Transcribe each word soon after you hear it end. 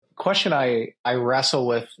question I wrestle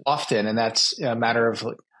with often, and that's a matter of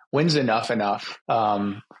like, when's enough enough?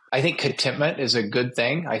 I think contentment is a good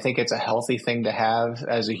thing. I think it's a healthy thing to have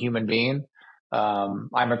as a human being.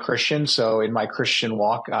 I'm a Christian, so in my Christian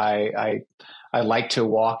walk, I like to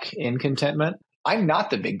walk in contentment. I'm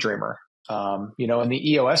not the big dreamer. In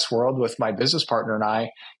the EOS world with my business partner and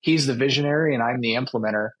I, he's the visionary and I'm the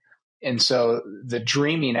implementer. And so the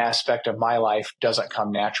dreaming aspect of my life doesn't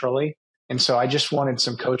come naturally. And so I just wanted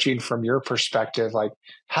some coaching from your perspective. Like,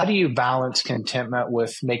 how do you balance contentment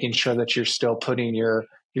with making sure that you're still putting your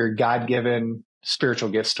God-given spiritual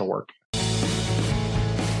gifts to work?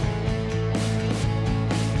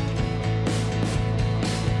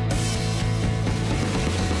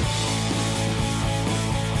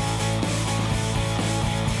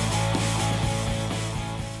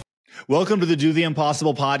 Welcome to the Do the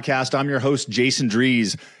Impossible podcast. I'm your host, Jason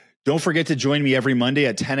Drees. Don't forget to join me every Monday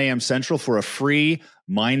at 10 a.m. Central for a free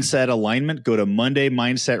mindset alignment. Go to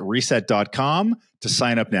mondaymindsetreset.com to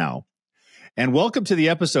sign up now. And welcome to the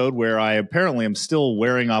episode where I apparently am still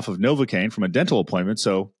wearing off of Novocaine from a dental appointment.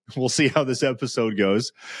 So we'll see how this episode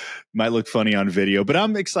goes. Might look funny on video, but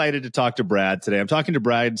I'm excited to talk to Brad today. I'm talking to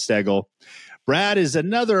Brad Stegall. Brad is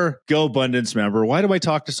another GoBundance member. Why do I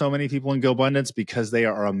talk to so many people in GoBundance? Because they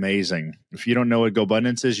are amazing. If you don't know what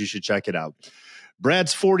GoBundance is, you should check it out.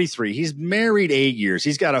 Brad's 43. He's married 8 years.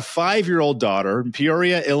 He's got a 5-year-old daughter in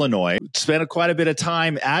Peoria, Illinois. Spent quite a bit of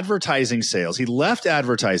time advertising sales. He left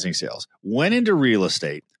advertising sales, went into real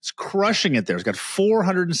estate. He's crushing it there. He's got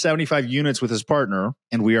 475 units with his partner,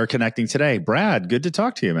 and we are connecting today. Brad, good to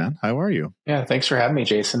talk to you, man. How are you? Yeah, thanks for having me,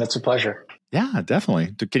 Jason. It's a pleasure. Yeah,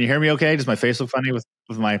 definitely. Can you hear me okay? Does my face look funny with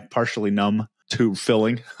my partially numb tube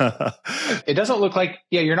filling? It doesn't look like,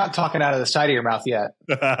 you're not talking out of the side of your mouth yet.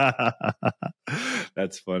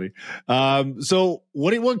 That's funny. So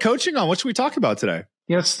what coaching on? What should we talk about today?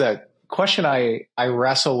 It's the question I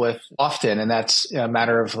wrestle with often, and that's a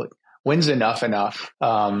matter of like, when's enough enough?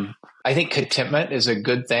 I think contentment is a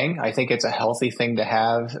good thing. I think it's a healthy thing to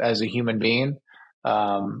have as a human being.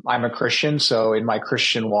 I'm a Christian, so in my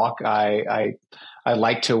Christian walk, I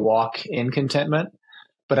like to walk in contentment.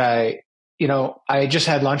 But I just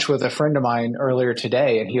had lunch with a friend of mine earlier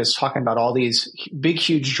today, and he was talking about all these big,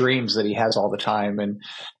 huge dreams that he has all the time, and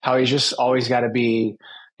how he's just always got to be,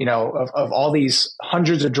 of all these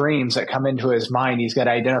hundreds of dreams that come into his mind, he's got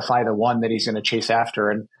to identify the one that he's going to chase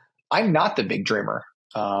after. And I'm not the big dreamer.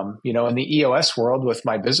 In the EOS world with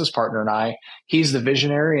my business partner and I, he's the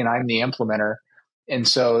visionary and I'm the implementer. And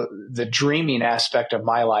so the dreaming aspect of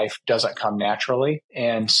my life doesn't come naturally.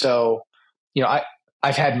 And so,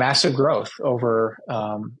 I've had massive growth over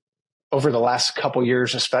the last couple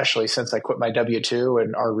years, especially since I quit my W-2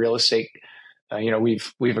 and our real estate.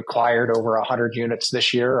 We've acquired over 100 units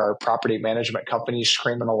this year. Our property management company is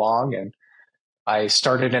screaming along, and I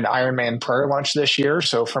started an Ironman prayer lunch this year.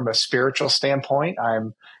 So from a spiritual standpoint,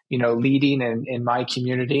 I'm leading in my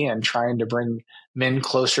community and trying to bring men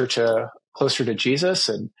closer to Jesus.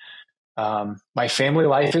 And my family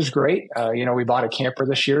life is great. We bought a camper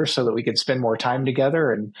this year so that we could spend more time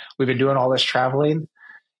together, and we've been doing all this traveling.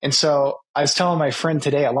 And so I was telling my friend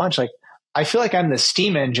today at lunch, like, I feel like I'm the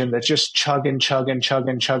steam engine that's just chugging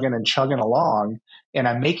along, and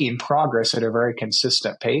I'm making progress at a very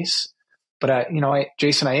consistent pace. But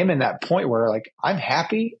Jason, I am in that point where like I'm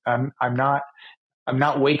happy. I'm not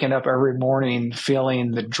waking up every morning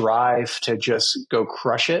feeling the drive to just go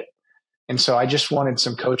crush it. And so I just wanted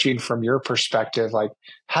some coaching from your perspective. Like,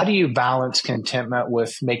 how do you balance contentment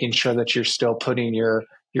with making sure that you're still putting your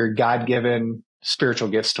God-given spiritual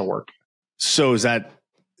gifts to work? So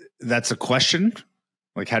that's a question?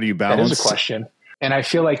 Like, how do you balance? That is a question. And I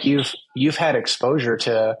feel like you've had exposure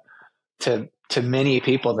to many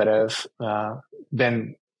people that have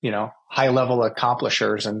been, high level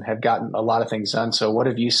accomplishers and have gotten a lot of things done. So what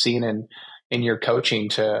have you seen in your coaching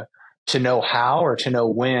to know how or to know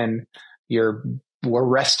when we're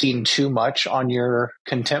resting too much on your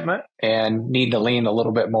contentment and need to lean a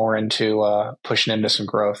little bit more into pushing into some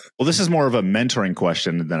growth? Well, this is more of a mentoring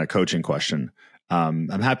question than a coaching question. I'm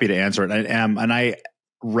happy to answer it. I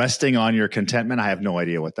resting on your contentment, I have no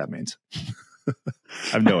idea what that means. I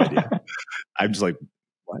have no idea. I'm just like,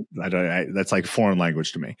 what? That's like foreign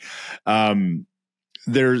language to me.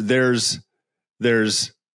 There's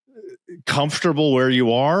comfortable where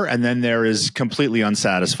you are, and then there is completely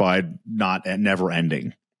unsatisfied, never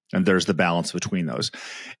ending. And there's the balance between those.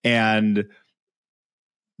 And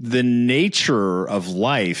the nature of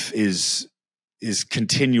life is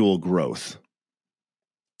continual growth.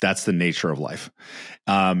 That's the nature of life.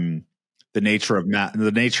 the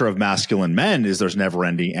nature of masculine men is there's never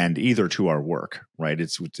ending end either to our work, right?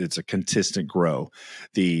 It's a consistent grow.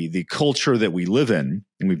 The culture that we live in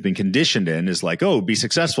and we've been conditioned in is like, oh, be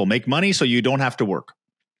successful, make money so you don't have to work,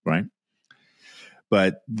 right?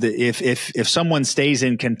 But if someone stays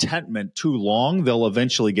in contentment too long, they'll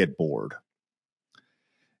eventually get bored.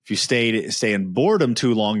 If you stay in boredom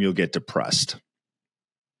too long, you'll get depressed.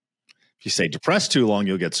 If you stay depressed too long,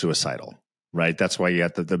 you'll get suicidal, right? That's why you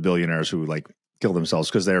got the billionaires who like kill themselves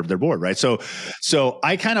because they're bored, right? So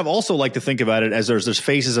I kind of also like to think about it as there's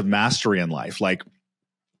phases of mastery in life. Like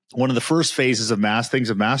one of the first phases of things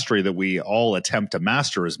of mastery that we all attempt to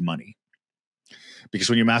master is money, because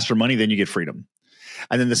when you master money, then you get freedom.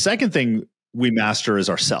 And then the second thing we master is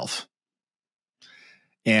ourself.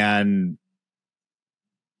 And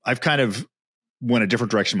I've kind of went a different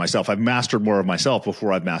direction myself. I've mastered more of myself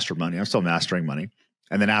before I've mastered money. I'm still mastering money.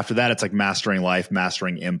 And then after that, it's like mastering life,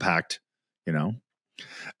 mastering impact, you know?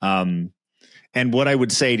 And what I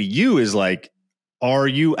would say to you is like, are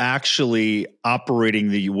you actually operating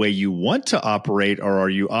the way you want to operate, or are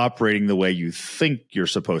you operating the way you think you're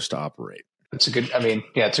supposed to operate? It's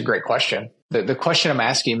a great question. The question I'm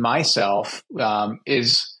asking myself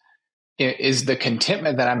is the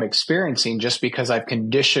contentment that I'm experiencing just because I've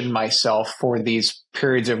conditioned myself for these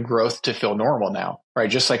periods of growth to feel normal now, right?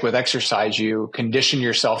 Just like with exercise, you condition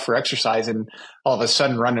yourself for exercise, and all of a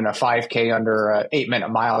sudden running a 5K under an 8-minute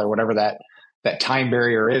mile or whatever that time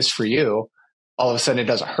barrier is for you, all of a sudden it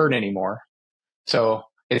doesn't hurt anymore. So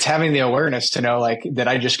it's having the awareness to know like that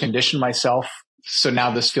I just conditioned myself. So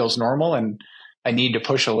now this feels normal and I need to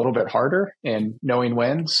push a little bit harder and knowing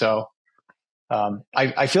when. So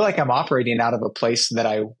I feel like I'm operating out of a place that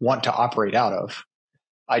I want to operate out of.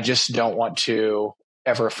 I just don't want to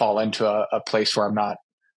ever fall into a place where I'm not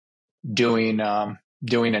doing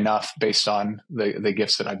enough based on the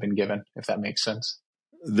gifts that I've been given, if that makes sense.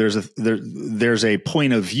 There's a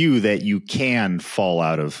point of view that you can fall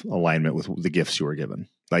out of alignment with the gifts you were given.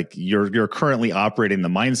 Like you're currently operating the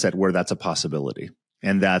mindset where that's a possibility.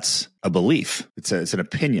 And that's a belief. It's an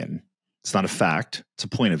opinion. It's not a fact. It's a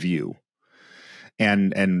point of view.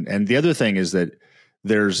 And the other thing is that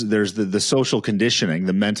there's the social conditioning,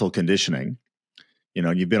 the mental conditioning. You know,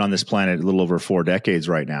 you've been on this planet a little over 4 decades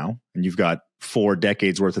right now, and you've got 4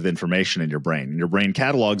 decades worth of information in your brain. And your brain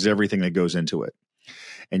catalogs everything that goes into it.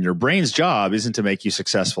 And your brain's job isn't to make you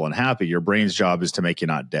successful and happy. Your brain's job is to make you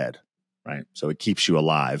not dead, right? So it keeps you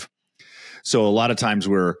alive. So a lot of times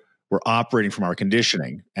we're operating from our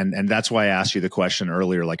conditioning. And that's why I asked you the question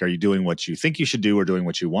earlier, like, are you doing what you think you should do or doing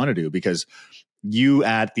what you want to do? Because you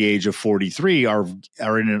at the age of 43 are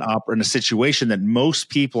in a situation that most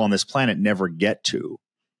people on this planet never get to,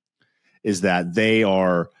 is that they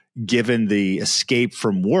are given the escape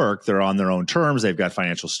from work. They're on their own terms. They've got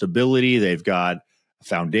financial stability. They've got a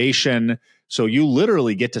foundation. So you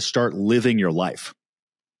literally get to start living your life.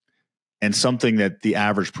 And something that the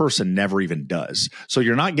average person never even does. So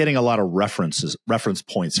you're not getting a lot of reference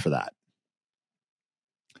points for that.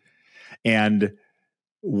 And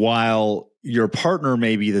while your partner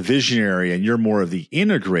may be the visionary and you're more of the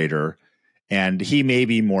integrator, and he may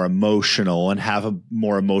be more emotional and have a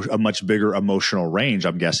much bigger emotional range,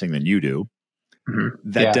 I'm guessing, than you do,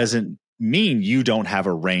 that doesn't mean you don't have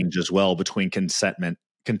a range as well between contentment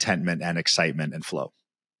and excitement and flow.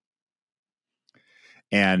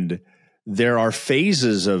 And there are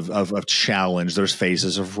phases of challenge. There's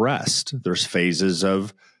phases of rest. There's phases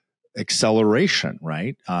of acceleration,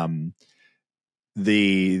 right?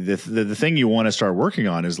 The thing you want to start working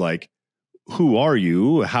on is like, who are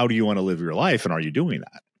you? How do you want to live your life? And are you doing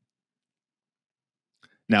that?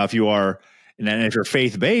 Now, if you're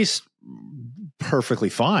faith-based, perfectly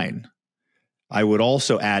fine. I would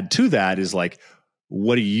also add to that is like,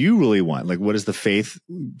 what do you really want? Like, what is the faith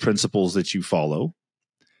principles that you follow?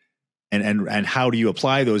 And how do you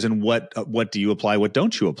apply those, and what do you apply? What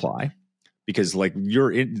don't you apply? Because like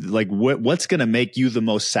what's going to make you the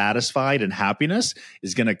most satisfied and happiness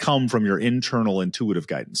is going to come from your internal intuitive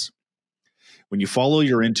guidance. When you follow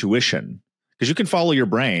your intuition, because you can follow your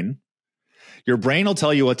brain will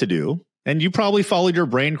tell you what to do. And you probably followed your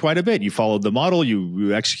brain quite a bit. You followed the model,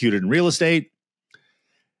 you executed in real estate.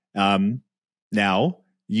 Now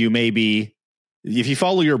you may be, if you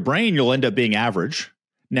follow your brain, you'll end up being average.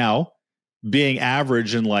 Now, being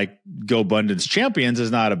average and like GoBundance champions is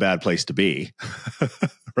not a bad place to be,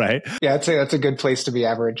 right? Yeah, I'd say that's a good place to be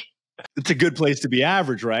average. It's a good place to be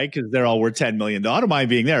average, right? Because they're all worth $10 million. I don't mind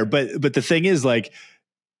being there. But the thing is, like,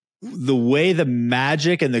 the way the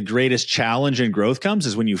magic and the greatest challenge and growth comes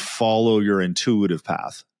is when you follow your intuitive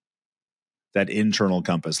path, that internal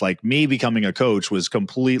compass. Like me becoming a coach was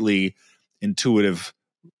completely intuitive,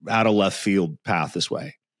 out of left field path this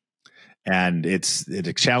way. And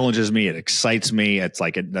it challenges me. It excites me. It's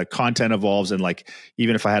like the content evolves. And like,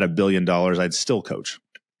 even if I had $1 billion, I'd still coach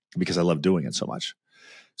because I love doing it so much.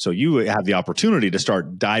 So you have the opportunity to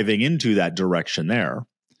start diving into that direction there.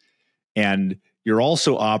 And you're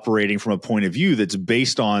also operating from a point of view that's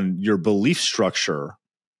based on your belief structure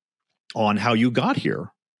on how you got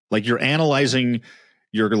here. Like, you're analyzing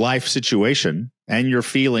your life situation and your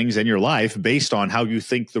feelings and your life based on how you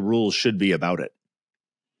think the rules should be about it.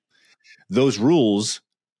 Those rules,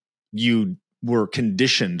 you were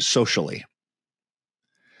conditioned socially.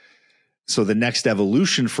 So the next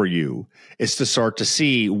evolution for you is to start to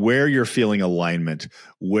see where you're feeling alignment,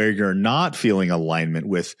 where you're not feeling alignment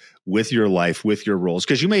with your life, with your roles.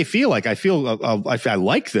 Because you may feel like, I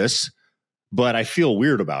like this, but I feel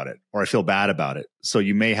weird about it, or I feel bad about it. So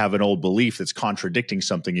you may have an old belief that's contradicting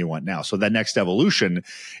something you want now. So that next evolution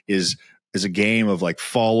is a game of like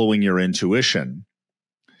following your intuition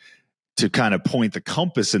to kind of point the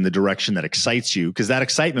compass in the direction that excites you, because that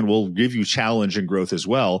excitement will give you challenge and growth as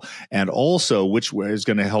well. And also, which is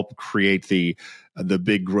going to help create the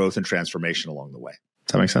big growth and transformation along the way.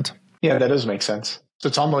 Does that make sense? Yeah, that does make sense. So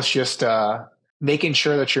it's almost just making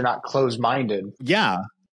sure that you're not closed-minded. Yeah.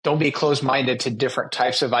 Don't be closed-minded to different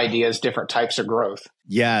types of ideas, different types of growth.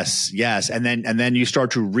 Yes. And then you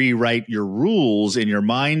start to rewrite your rules in your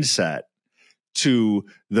mindset to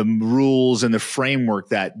the rules and the framework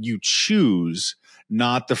that you choose,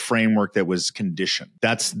 not the framework that was conditioned.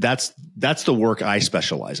 That's the work I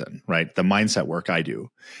specialize in, right? The mindset work I do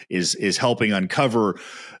is helping uncover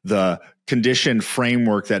the conditioned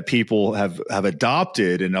framework that people have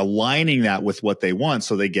adopted and aligning that with what they want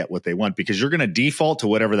so they get what they want, because you're going to default to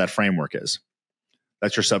whatever that framework is.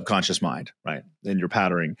 That's your subconscious mind, right? And your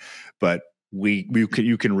patterning. But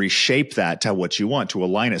you can reshape that to what you want, to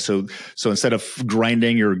align it. So instead of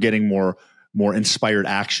grinding, you're getting more inspired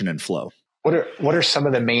action and flow. What are some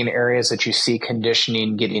of the main areas that you see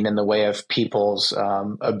conditioning getting in the way of people's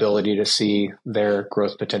ability to see their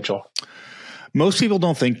growth potential? Most people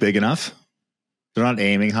don't think big enough. They're not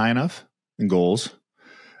aiming high enough in goals.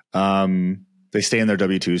 They stay in their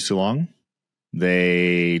W-2s too long.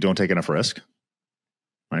 They don't take enough risk.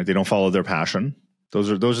 Right? They don't follow their passion. Those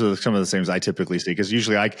are some of the things I typically see, because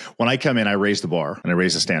usually when I come in, I raise the bar and I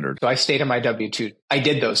raise the standard. So I stayed in my W-2. I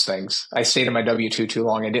did those things. I stayed in my W-2 too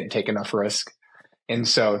long. I didn't take enough risk. And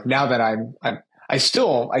so now that I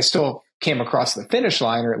still came across the finish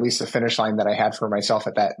line, or at least the finish line that I had for myself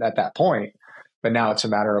at that point. But now it's a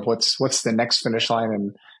matter of what's the next finish line,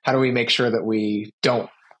 and how do we make sure that we don't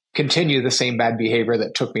continue the same bad behavior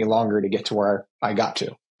that took me longer to get to where I got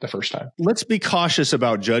to the first time. Let's be cautious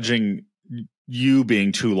about judging you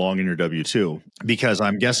being too long in your W-2, because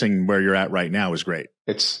I'm guessing where you're at right now is great.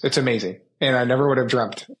 It's amazing. And I never would have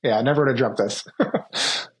dreamt. Yeah, I never would have dreamt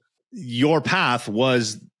this. Your path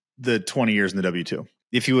was the 20 years in the W-2.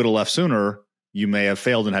 If you would have left sooner, you may have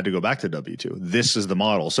failed and had to go back to W-2. This is the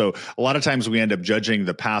model. So a lot of times we end up judging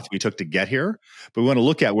the path we took to get here, but we want to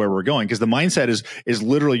look at where we're going, because the mindset is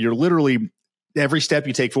literally every step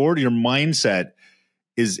you take forward, your mindset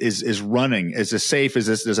is running as safe as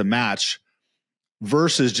this as a match,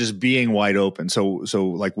 versus just being wide open. So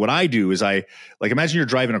like what I do is imagine you're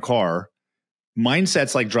driving a car.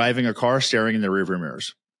 Mindset's like driving a car staring in the rearview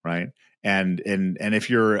mirrors, right? And if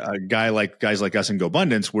you're a guys like us in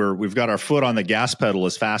GoBundance, where we've got our foot on the gas pedal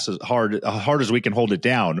as hard as we can hold it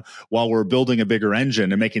down while we're building a bigger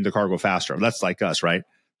engine and making the car go faster. That's like us, right?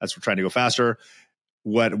 That's we're trying to go faster.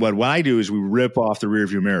 What I do is we rip off the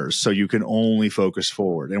rearview mirrors so you can only focus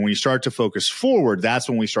forward. And when you start to focus forward, that's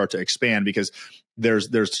when we start to expand, because there's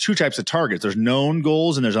two types of targets. There's known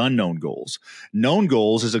goals and there's unknown goals. Known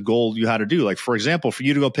goals is a goal you had to do. Like, for example, for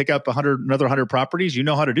you to go pick up another 100 properties, you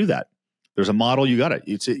know how to do that. There's a model, you got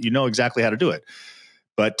it. You know exactly how to do it.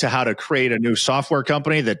 But to how to create a new software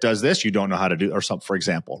company that does this, you don't know how to do, or something, for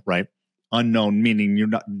example, right? Unknown, meaning you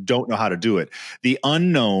don't know how to do it. The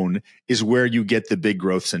unknown is where you get the big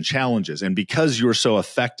growths and challenges. And because you're so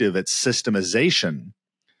effective at systemization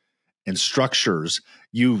and structures,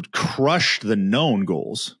 you crushed the known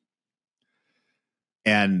goals.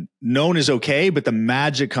 And known is okay, but the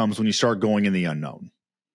magic comes when you start going in the unknown.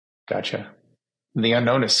 Gotcha. The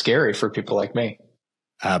unknown is scary for people like me.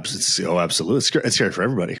 Absolutely. It's scary for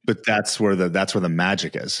everybody, but that's where the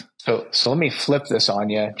magic is. So let me flip this on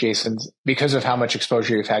you, Jason, because of how much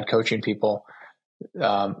exposure you've had coaching people.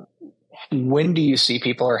 When do you see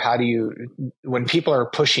people, or when people are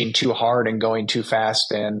pushing too hard and going too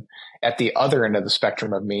fast, and at the other end of the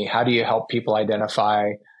spectrum of me, how do you help people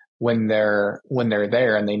identify when they're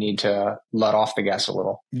there and they need to let off the gas a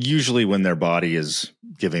little? Usually when their body is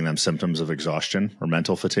giving them symptoms of exhaustion or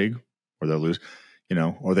mental fatigue, or they're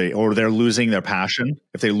losing their passion.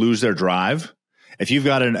 If they lose their drive, if you've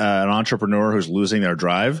got an entrepreneur who's losing their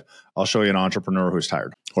drive, I'll show you an entrepreneur who's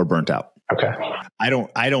tired or burnt out. Okay. I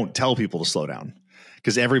don't tell people to slow down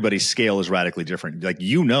because everybody's scale is radically different. Like,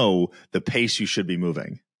 the pace you should be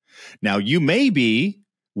moving. Now, you may be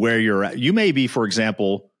where you're at. You may be, for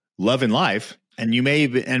example, loving life, and you may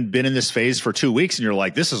have been in this phase for 2 weeks and you're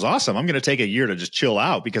like, this is awesome. I'm going to take a year to just chill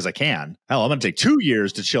out because I can. Hell, I'm going to take 2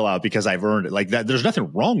 years to chill out because I've earned it. Like that. There's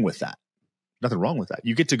nothing wrong with that. Nothing wrong with that.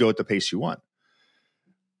 You get to go at the pace you want.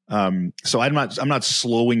 So I'm not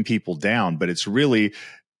slowing people down, but it's really,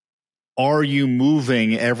 are you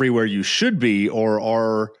moving everywhere you should be,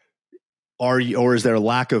 or is there a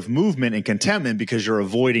lack of movement and contentment because you're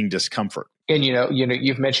avoiding discomfort? And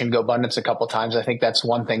you've mentioned GoBundance a couple of times. I think that's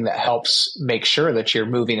one thing that helps make sure that you're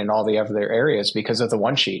moving in all the other areas because of the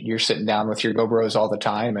one sheet. You're sitting down with your GoBros all the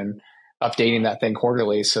time and updating that thing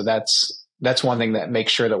quarterly. So that's one thing that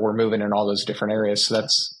makes sure that we're moving in all those different areas. So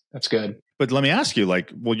that's good. But let me ask you,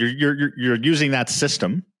 you're using that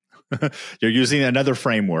system. You're using another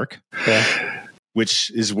framework. Yeah.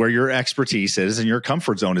 Which is where your expertise is, and your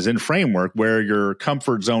comfort zone is in framework. Where your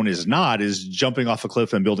comfort zone is not is jumping off a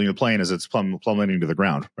cliff and building a plane as it's plummeting to the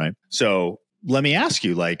ground, right? So let me ask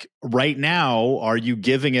you, right now, are you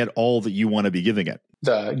giving it all that you want to be giving it?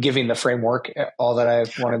 Giving the framework all that I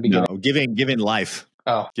want to be giving? Giving life.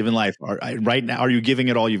 Oh. Giving life. Right now, are you giving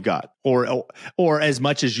it all you've got? Or as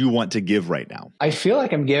much as you want to give right now? I feel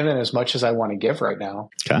like I'm giving as much as I want to give right now.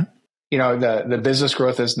 Okay. The business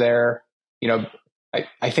growth is there.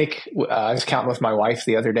 I think I was counting with my wife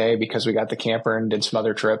the other day because we got the camper and did some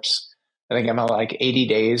other trips. I think I'm like 80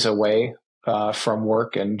 days away from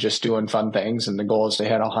work and just doing fun things. And the goal is to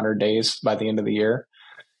hit 100 days by the end of the year.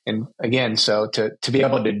 And again, so to be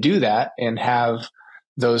able to do that and have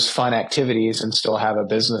those fun activities and still have a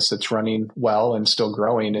business that's running well and still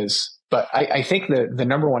growing but I think the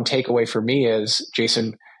number one takeaway for me is,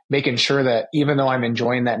 Jason, making sure that even though I'm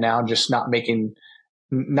enjoying that now, just not having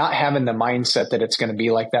the mindset that it's going to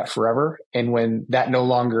be like that forever. And when that no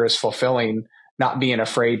longer is fulfilling, not being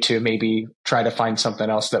afraid to maybe try to find something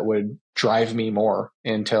else that would drive me more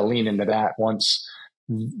and to lean into that once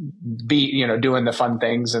doing the fun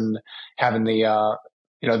things and having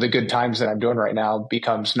the good times that I'm doing right now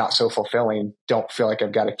becomes not so fulfilling. Don't feel like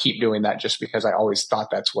I've got to keep doing that just because I always thought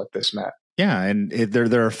that's what this meant. Yeah. And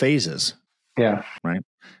there are phases. Yeah. Right.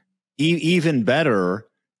 Even better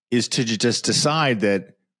is to just decide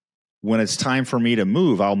that when it's time for me to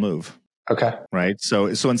move, I'll move. Okay. Right. So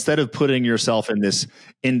instead of putting yourself in this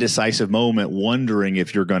indecisive moment, wondering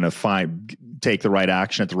if you're going to take the right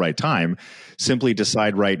action at the right time, simply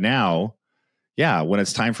decide right now, yeah, when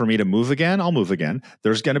it's time for me to move again, I'll move again.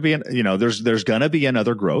 There's going to be there's going to be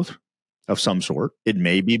another growth of some sort. It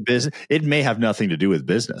may be business. It may have nothing to do with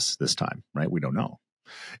business this time, right? We don't know.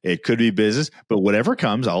 It could be business, but whatever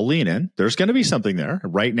comes, I'll lean in. There's going to be something there.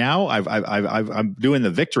 Right now, I'm doing the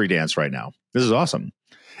victory dance right now. This is awesome.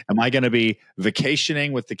 Am I going to be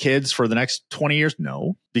vacationing with the kids for the next 20 years?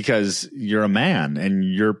 No, because you're a man and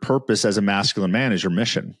your purpose as a masculine man is your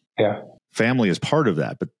mission. Yeah. Family is part of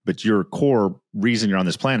that, but your core reason you're on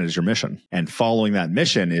this planet is your mission. And following that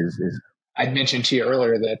mission is I'd mentioned to you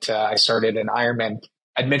earlier that I started an Ironman.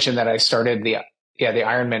 I'd mentioned that I started the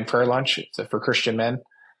Ironman prayer lunch for Christian men.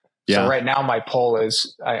 Yeah. So right now my pull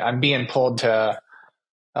is I'm being pulled to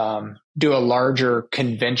do a larger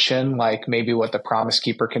convention, like maybe what the Promise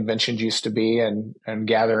Keeper conventions used to be, and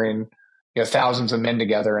gathering thousands of men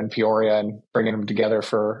together in Peoria and bringing them together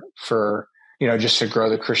for just to grow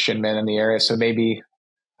the Christian men in the area. So maybe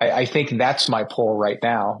I think that's my pull right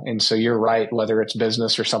now. And so you're right, whether it's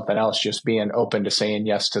business or something else, just being open to saying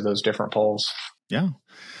yes to those different pulls. Yeah.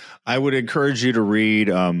 I would encourage you to read,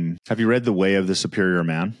 have you read The Way of the Superior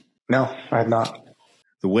Man? No, I have not.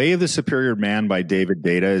 The Way of the Superior Man by David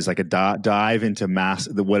Deida is like a dive into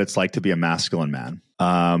what it's like to be a masculine man.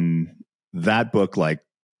 That book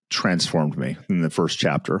transformed me in the first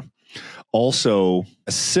chapter. Also,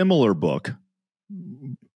 a similar book,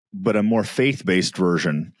 but a more faith-based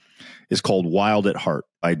version, is called Wild at Heart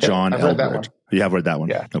by John Eldredge. You have read that one?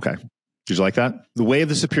 Yeah. Okay. Did you like that? The Way of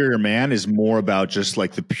the Superior Man is more about just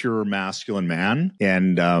the pure masculine man.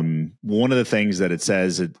 And one of the things that it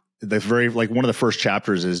says, one of the first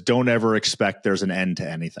chapters is, don't ever expect there's an end to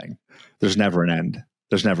anything. There's never an end.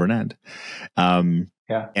 There's never an end.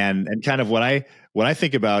 Yeah. And kind of what I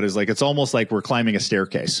think about is it's almost like we're climbing a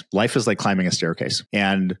staircase. Life is like climbing a staircase.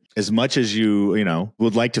 And as much as you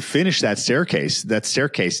would like to finish that staircase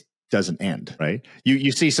doesn't end, right?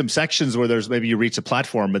 You see some sections where there's maybe you reach a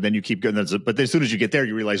platform, but then you keep going. But as soon as you get there,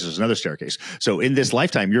 you realize there's another staircase. So in this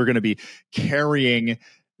lifetime, you're going to be climbing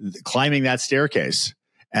that staircase,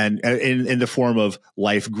 and in the form of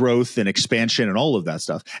life growth and expansion and all of that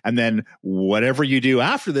stuff. And then whatever you do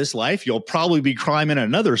after this life, you'll probably be climbing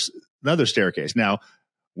another staircase. Now,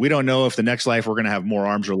 we don't know if the next life we're going to have more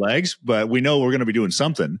arms or legs, but we know we're going to be doing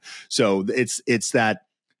something. So it's that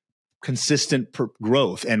consistent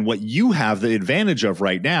growth. And what you have the advantage of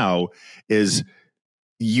right now is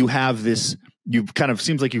you have this, you kind of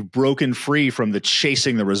seems like you've broken free from the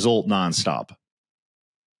chasing the result nonstop.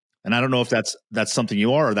 And I don't know if that's something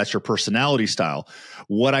you are, or that's your personality style.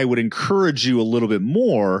 What I would encourage you a little bit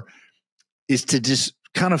more is to just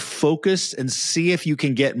kind of focus and see if you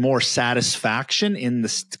can get more satisfaction in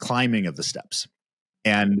the climbing of the steps.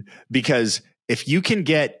 And because if you can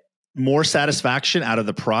get more satisfaction out of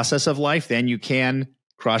the process of life than you can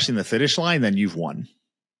crossing the finish line, then you've won.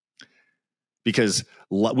 Because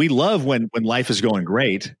we love when life is going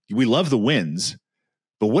great. We love the wins.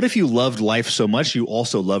 But what if you loved life so much you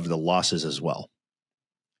also loved the losses as well?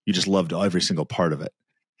 You just loved every single part of it.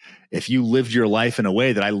 If you lived your life in a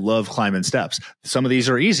way that I love climbing steps, some of these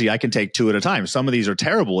are easy. I can take 2 at a time. Some of these are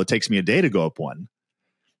terrible. It takes me a day to go up one.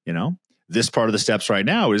 You know, this part of the steps right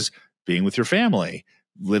now is being with your family.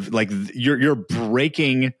 Live like you're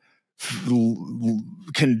breaking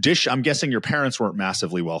condition. I'm guessing your parents weren't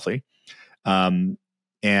massively wealthy. And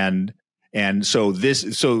so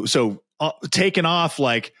taking off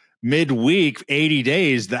like midweek, 80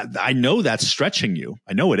 days, that I know that's stretching you.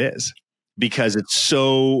 I know it is, because it's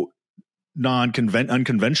so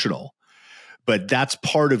unconventional, but that's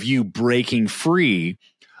part of you breaking free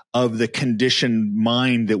of the conditioned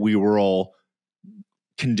mind that we were all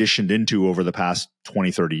conditioned into over the past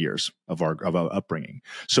 20, 30 years of our upbringing.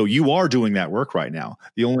 So you are doing that work right now.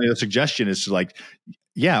 The only other suggestion is to like,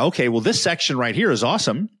 yeah, okay, well, this section right here is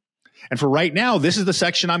awesome. And for right now, this is the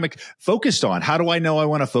section I'm focused on. How do I know I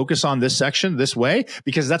want to focus on this section this way?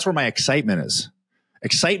 Because that's where my excitement is.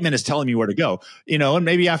 Excitement is telling me where to go, you know, and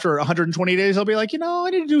maybe after 120 days, I'll be like, you know, I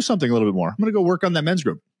need to do something a little bit more. I'm going to go work on that men's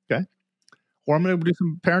group. Okay. Or I'm going to do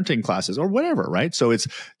some parenting classes or whatever. Right. So it's,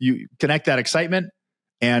 you connect that excitement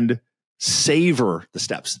and savor the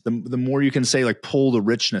steps. The more you can say, like, pull the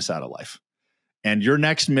richness out of life, and your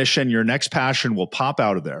next mission, your next passion will pop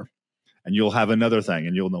out of there, and you'll have another thing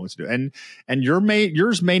and you'll know what to do. And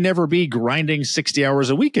yours may never be grinding 60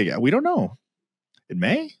 hours a week again. We don't know. It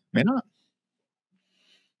may not.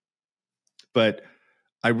 But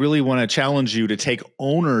I really want to challenge you to take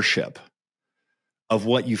ownership of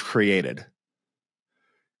what you've created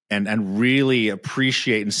and really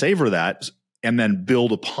appreciate and savor that, and then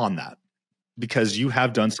build upon that, because you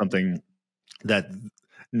have done something that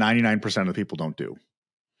 99% of the people don't do.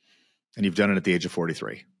 And you've done it at the age of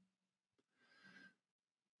 43.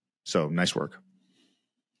 So nice work.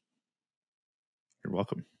 You're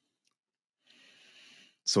welcome.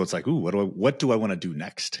 So it's like, ooh, what do I want to do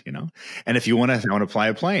next? You know? And if you I want to fly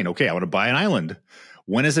a plane. Okay, I want to buy an island.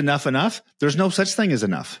 When is enough enough? There's no such thing as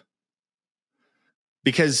enough.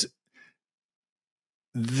 Because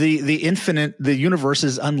the infinite, the universe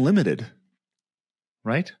is unlimited,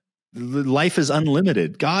 right? Life is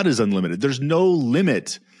unlimited. God is unlimited. There's no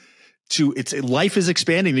limit to life is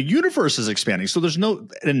expanding. The universe is expanding. So there's no,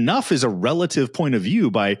 enough is a relative point of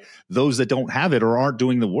view by those that don't have it or aren't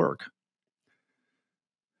doing the work.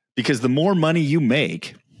 Because the more money you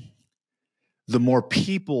make, the more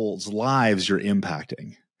people's lives you're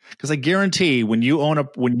impacting. Because I guarantee when you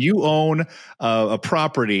own a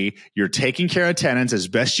property, you're taking care of tenants as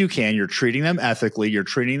best you can. You're treating them ethically. You're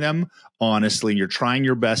treating them honestly. You're trying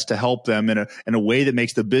your best to help them in a way that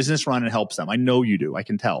makes the business run and helps them. I know you do. I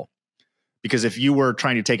can tell. Because if you were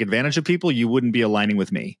trying to take advantage of people, you wouldn't be aligning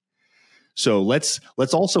with me. So let's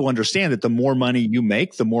also understand that the more money you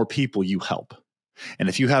make, the more people you help. And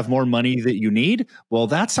if you have more money that you need, well,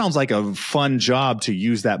 that sounds like a fun job to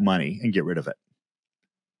use that money and get rid of it.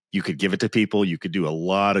 You could give it to people. You could do a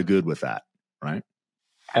lot of good with that, right?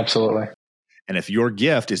 Absolutely. And if your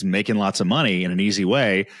gift is making lots of money in an easy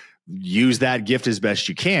way, use that gift as best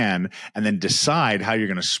you can, and then decide how you're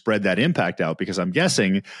going to spread that impact out. Because I'm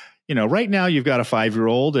guessing, you know, right now you've got a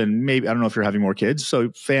 5-year-old, and maybe, I don't know if you're having more kids,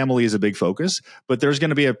 so family is a big focus, but there's going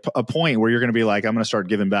to be a point where you're going to be like, I'm going to start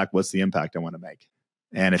giving back. What's the impact I want to make?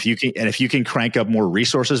 And if you can crank up more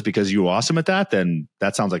resources because you're awesome at that, then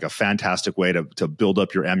that sounds like a fantastic way to build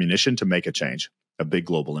up your ammunition to make a change, a big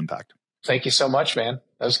global impact. Thank you so much, man.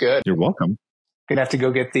 That was good. You're welcome. Gonna have to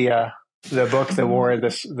go get the The book, The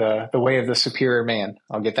Way of the Superior Man.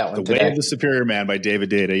 I'll get that one today. The Way of the Superior Man by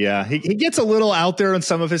David Deida. Yeah. He gets a little out there in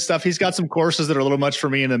some of his stuff. He's got some courses that are a little much for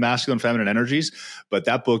me in the masculine, feminine energies, but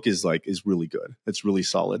that book is really good. It's really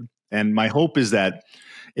solid. And my hope is that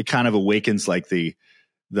it kind of awakens like the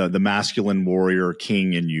masculine warrior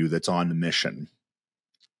king in you that's on the mission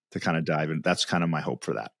to kind of dive in. That's kind of my hope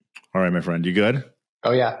for that. All right, my friend, you good?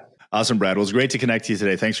 Oh, yeah. Awesome, Brad. Well, it was great to connect to you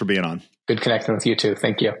today. Thanks for being on. Good connecting with you too.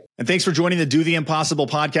 Thank you. And thanks for joining the Do the Impossible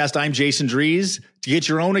podcast. I'm Jason Drees. To get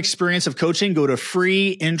your own experience of coaching, go to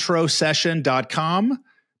freeintrosession.com.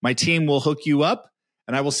 My team will hook you up,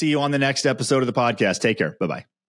 and I will see you on the next episode of the podcast. Take care. Bye-bye.